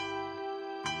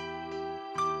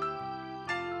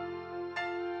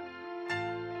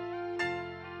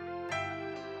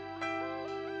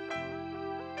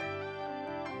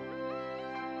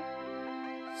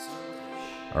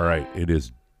All right, it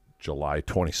is July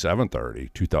 27th already,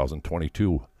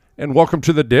 2022. And welcome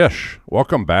to The Dish.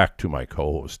 Welcome back to my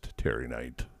co-host, Terry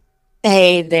Knight.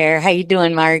 Hey there. How you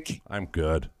doing, Mark? I'm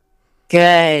good.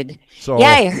 Good. Yeah, So,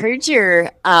 I heard your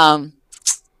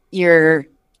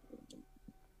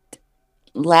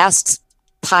last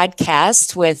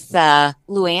podcast with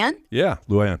Luann. yeah,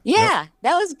 Luann. Yep, Yeah,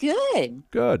 that was good.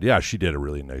 good. Yeah, she did a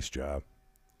really nice job.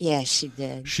 Yeah, she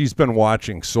did. She's been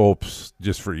watching soaps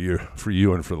just for you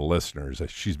and for the listeners.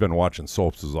 She's been watching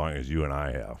soaps as long as you and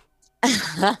I have.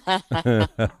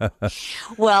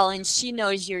 Well, and she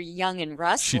knows you're young and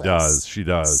She does. restless. She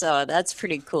does. So that's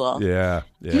pretty cool. Yeah,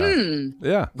 yeah, Hmm.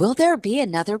 yeah. Will there be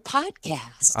another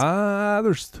podcast?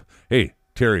 Hey,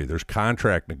 Terry, there's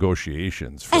contract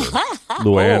negotiations for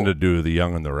Luann to Oh, do The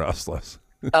Young and the Restless.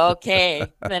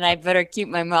 okay. Then I better keep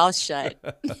my mouth shut.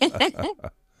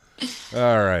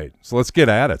 All right, so let's get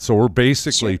at it. So we're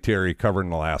basically, Sure. Terry,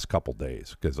 covering the last couple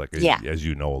days because, like, Yeah. as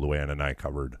you know, Luann and I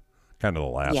covered kind of the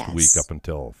last week up Yes.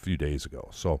 until a few days ago.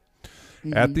 So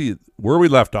at Hmm. the where we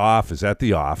left off is at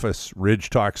the office.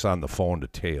 Ridge talks on the phone to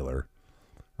Taylor.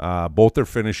 Both are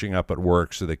finishing up at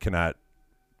work, so they can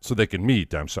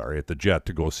meet. I'm sorry, at the Jet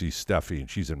to go see Steffi, and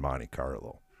she's in Monte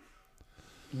Carlo.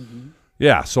 Hmm.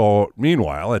 Yeah. So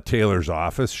meanwhile, at Taylor's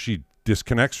office, she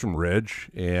disconnects from Ridge,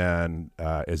 and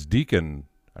as Deacon,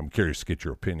 I'm curious to get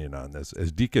your opinion on this.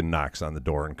 As Deacon knocks on the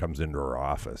door and comes into her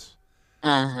office,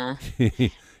 Uh-huh.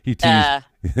 he teased. Uh,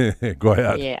 Go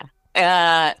ahead. yeah.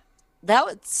 Uh, that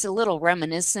was a little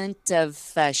reminiscent of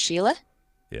Sheila.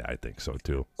 Yeah, I think so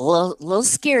too. A little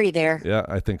scary there. Yeah,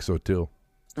 I think so too.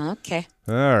 Okay.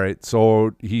 All right.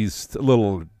 So he's doing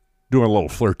a little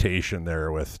flirtation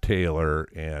there with Taylor,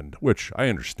 and which I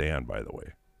understand, by the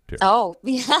way, Terry. Oh,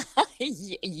 yeah.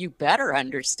 You better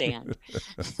understand.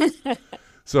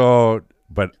 So,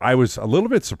 but I was a little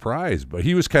bit surprised, but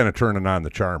he was kind of turning on the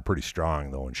charm pretty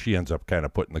strong, though. And she ends up kind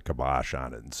of putting the kibosh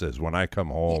on it and says, "When I come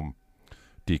home,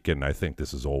 Deacon, I think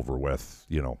this is over with.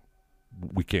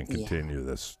 We can't Yeah. continue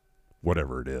this,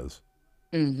 whatever it is."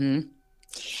 Mm-hmm.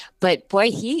 But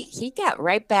boy, he got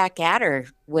right back at her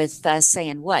with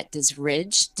saying, "What does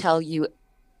Ridge tell you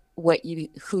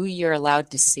who you're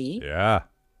allowed to see?" Yeah.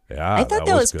 I Yeah, thought that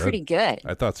that was was good. pretty good.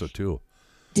 I thought so, too.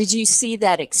 Did you see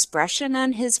that expression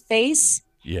on his face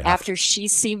Yeah. after she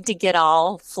seemed to get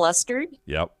all flustered?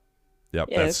 Yep. Yep.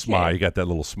 That smile. Okay. He got that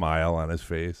little smile on his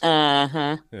face.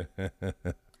 Uh-huh.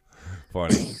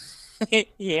 Funny.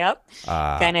 Yep.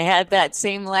 Uh, Kind of had that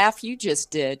same laugh you just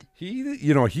did.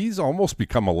 he's almost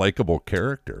become a likable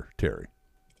character, Terry.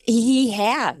 He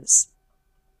has.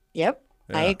 Yep.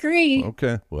 I Yeah. agree.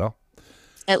 Okay. Well,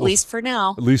 At well, least for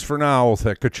now. at least for now,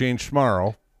 that could change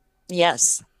tomorrow.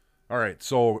 Yes. All right.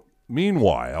 So,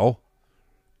 meanwhile,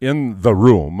 in the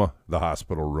room, the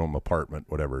hospital room, apartment,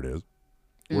 whatever it is,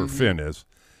 where Hmm. Finn is,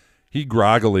 he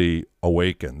groggily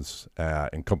awakens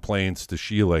and complains to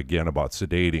Sheila again about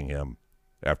sedating him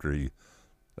after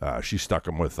she stuck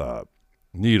him with a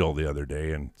needle the other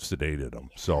day and sedated him.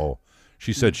 So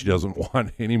she said she Hmm. doesn't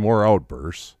want any more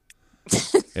outbursts.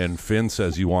 And Finn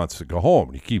says he wants to go home.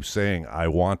 And he keeps saying, "I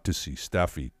want to see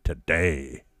Steffi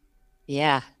today.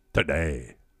 Yeah.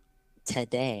 Today."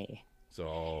 Today.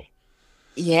 So,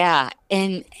 Yeah.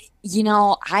 And,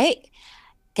 I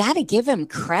got to give him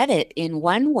credit in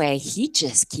one way. He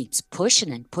just keeps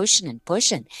pushing and pushing and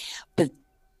pushing. But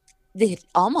it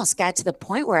almost got to the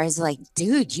point where I was like,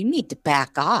 dude, you need to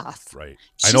back off. right.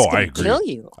 I She's know. I going to agree. kill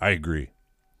you. I agree.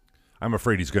 I'm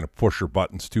afraid he's going to push her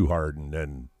buttons too hard and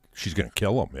then she's going to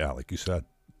kill him. Yeah, like you said.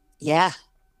 Yeah.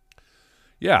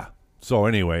 Yeah. So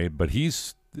anyway, but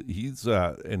he's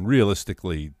and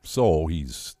realistically, so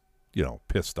he's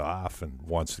pissed off and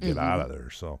wants to get out Hmm. of there.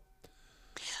 So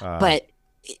uh, But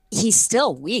he's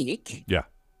still weak. yeah,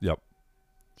 yep,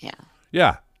 Yeah.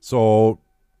 yeah. So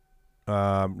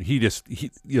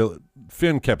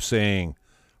Finn kept saying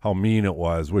how mean it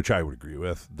was, which I would agree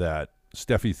with. That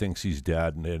Steffi thinks he's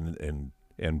dead, and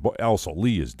also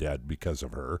Lee is dead because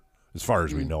of her, as far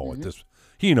as we know Hmm.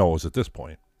 he knows at this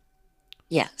point.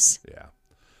 Yes. Yeah.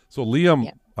 So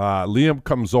Liam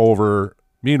comes over.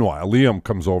 Meanwhile, Liam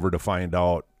comes over to find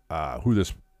out who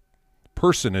this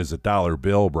person is that Dollar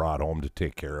Bill brought home to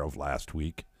take care of last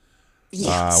week when he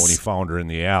Yes. found her in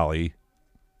the alley.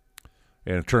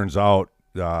 And it turns out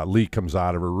Lee comes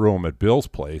out of her room at Bill's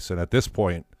place, and at this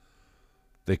point,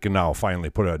 they can now finally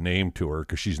put a name to her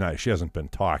because she hasn't been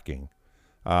talking.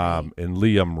 Right. And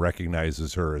Liam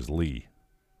recognizes her as Lee.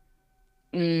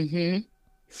 Hmm.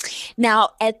 Now,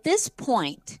 at this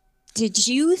point, did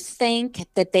you think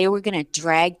that they were going to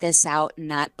drag this out and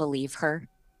not believe her?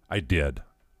 I did.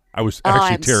 I was Oh, actually,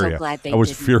 I'm so Terry, glad they I was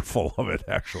didn't. fearful of it,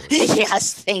 actually.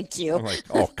 Yes, thank I'm you. like,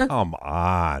 oh, come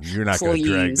on. You're not going to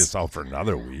drag Please. this out for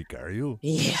another week, are you?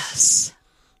 Yes.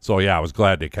 So, yeah, I was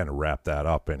glad they kind of wrapped that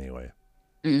up anyway.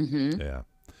 Mm-hmm. Yeah.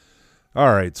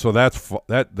 All right. So that's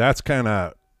kind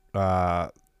of,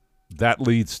 that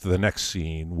leads to the next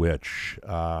scene, which,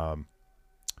 as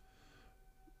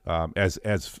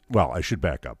well, I should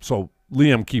back up. So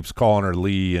Liam keeps calling her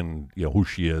Lee and, who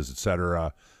she is,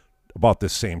 etc. About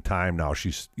this same time now,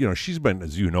 she's been,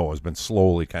 as you know, has been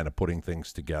slowly kind of putting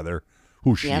things together,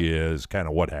 who she Yep. is, kind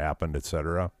of what happened,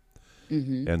 etc.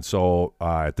 Mm-hmm. And so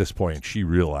at this point, she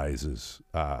realizes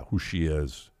who she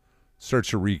is, starts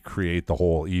to recreate the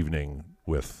whole evening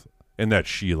and that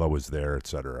Sheila was there,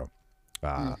 etc.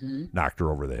 Mm-hmm. Knocked her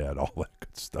over the head, all that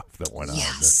good stuff that went on.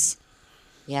 Yes.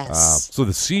 Yes. So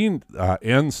the scene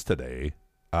ends today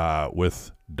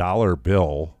with Dollar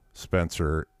Bill,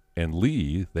 Spencer, and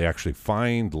Lee. They actually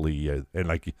find Lee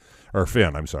or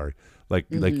Finn. I'm sorry. Like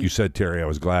you said, Terry. I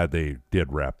was glad they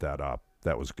did wrap that up.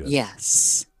 That was good.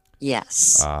 Yes.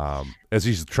 Yes. As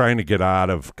he's trying to get out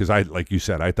of, because like you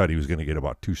said, I thought he was going to get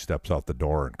about 2 steps out the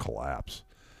door and collapse.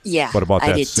 Yeah. But about I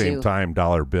that did same too. time,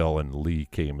 Dollar Bill and Lee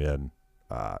came in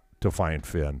to find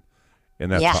Finn.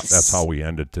 And that's Yes. that's how we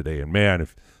ended today. And man,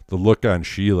 if the look on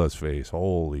Sheila's face,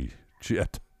 holy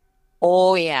shit.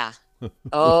 Oh yeah.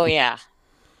 Oh yeah.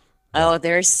 Oh,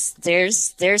 there's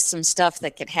some stuff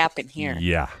that could happen here.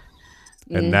 Yeah.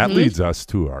 And that leads us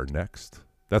to our next.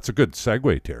 That's a good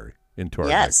segue, Terry, into our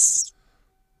Yes.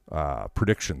 next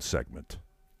prediction segment.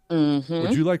 Mm-hmm.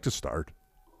 Would you like to start?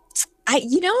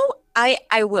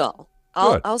 I will.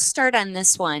 Good. I'll start on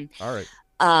this one. All right.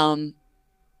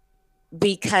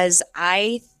 Because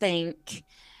I think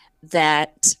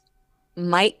that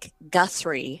Mike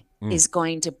Guthrie is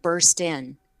going to burst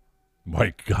in.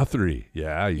 Mike Guthrie.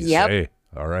 Yeah, you Yep. say.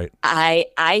 All right.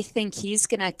 I think he's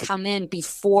going to come in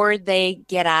before they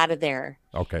get out of there,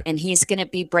 Okay. and he's going to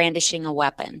be brandishing a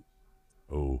weapon,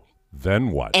 Oh,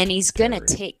 then what? and he's going to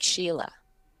Terry? take Sheila.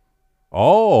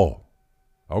 Oh,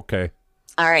 okay.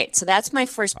 All right, so that's my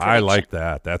first I prediction. like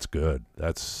that. That's good.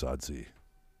 That's sudsy.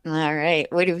 All right,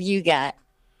 what have you got?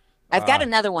 I've got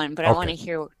another one, but I okay. want to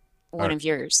hear one of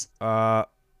yours.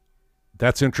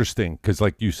 That's interesting because,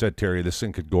 like you said, Terry, this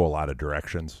thing could go a lot of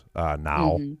directions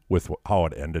now with how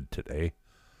it ended today.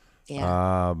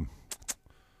 Yeah.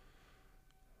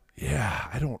 Yeah,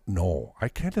 I don't know. I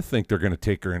kind of think they're going to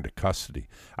take her into custody.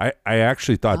 I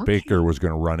actually thought Okay. Baker was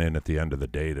going to run in at the end of the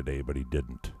day today, but he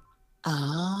didn't.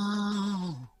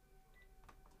 Oh.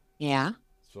 Yeah.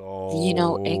 So,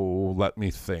 let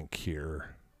me think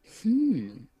here.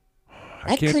 I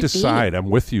That can't could decide. I'm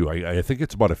with you. I think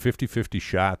it's about a 50-50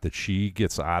 shot that she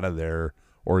gets out of there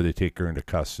or they take her into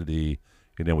custody,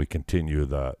 and then we continue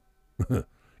the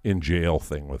in jail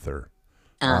thing with her.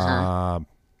 Uh-huh.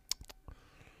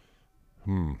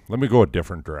 Let me go a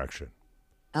different direction.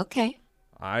 Okay.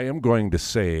 I am going to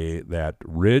say that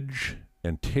Ridge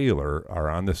and Taylor are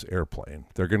on this airplane.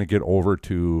 They're going to get over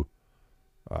to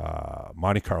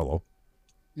Monte Carlo.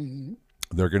 Mm-hmm.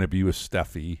 They're going to be with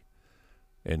Steffi,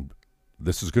 and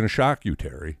this is going to shock you,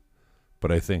 Terry,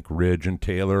 but I think Ridge and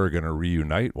Taylor are going to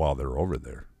reunite while they're over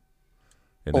there.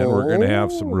 And then we're going to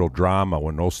have some real drama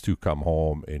when those two come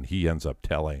home and he ends up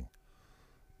telling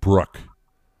Brooke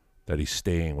that he's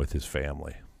staying with his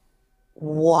family.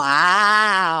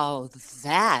 Wow,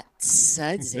 that's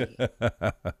sudsy.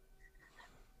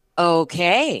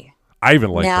 Okay. I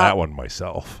even like Now- that one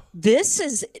myself. This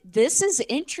is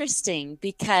interesting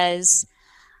because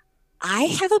I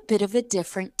have a bit of a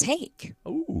different take.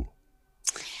 Ooh.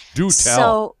 Do tell.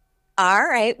 So, all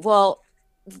right. Well,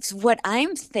 what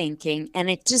I'm thinking, and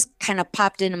it just kind of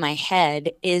popped into my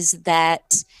head, is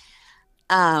that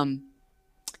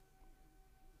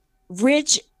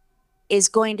Ridge is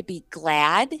going to be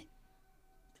glad,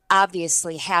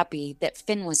 obviously happy that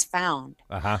Finn was found,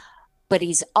 Uh-huh. but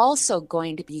he's also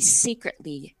going to be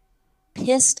secretly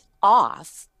pissed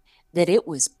off that it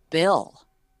was Bill.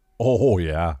 Oh,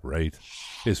 yeah, right.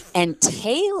 And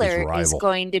Taylor is rival.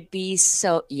 going to be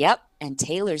and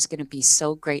Taylor's going to be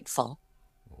so grateful.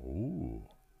 Ooh.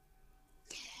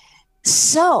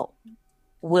 So,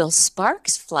 will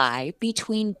sparks fly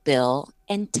between Bill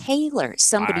and Taylor?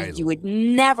 Somebody you would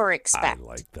never I expect.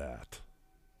 like that.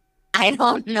 I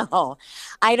don't know.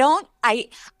 I don't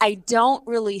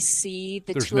really see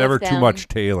the There's two never of them too much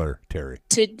Taylor, Terry.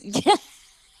 to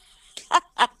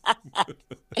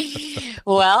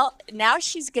Well, now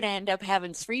she's going to end up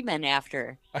having 3 men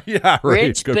after her. Yeah, right.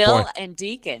 Ridge, Good Bill, point. and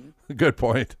Deacon. Good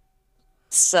point.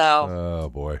 So, Oh,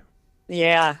 boy.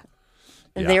 yeah.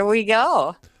 Yeah. There we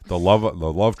go. the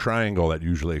love triangle that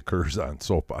usually occurs on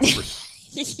soap operas.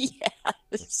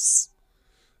 Yes.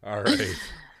 All right.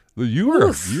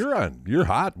 Oof. You're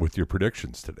hot with your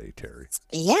predictions today, Terry.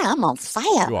 Yeah, I'm on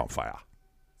fire. You on fire.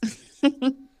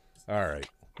 All right.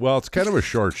 Well, it's kind of a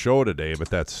short show today, but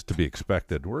that's to be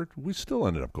expected. We still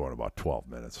ended up going about 12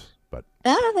 minutes. But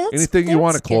anything you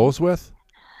want to close with?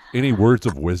 Any words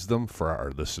of wisdom for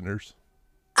our listeners?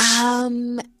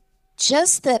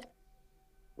 Just that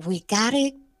we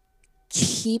gotta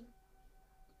keep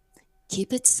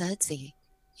it sudsy,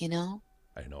 you know?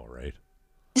 I know, right?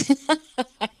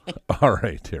 All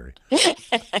right, Terry.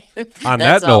 On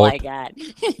That's that all note, I got.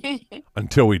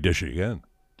 until we dish again.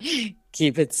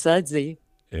 Keep it sudsy.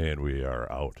 And we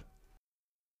are out.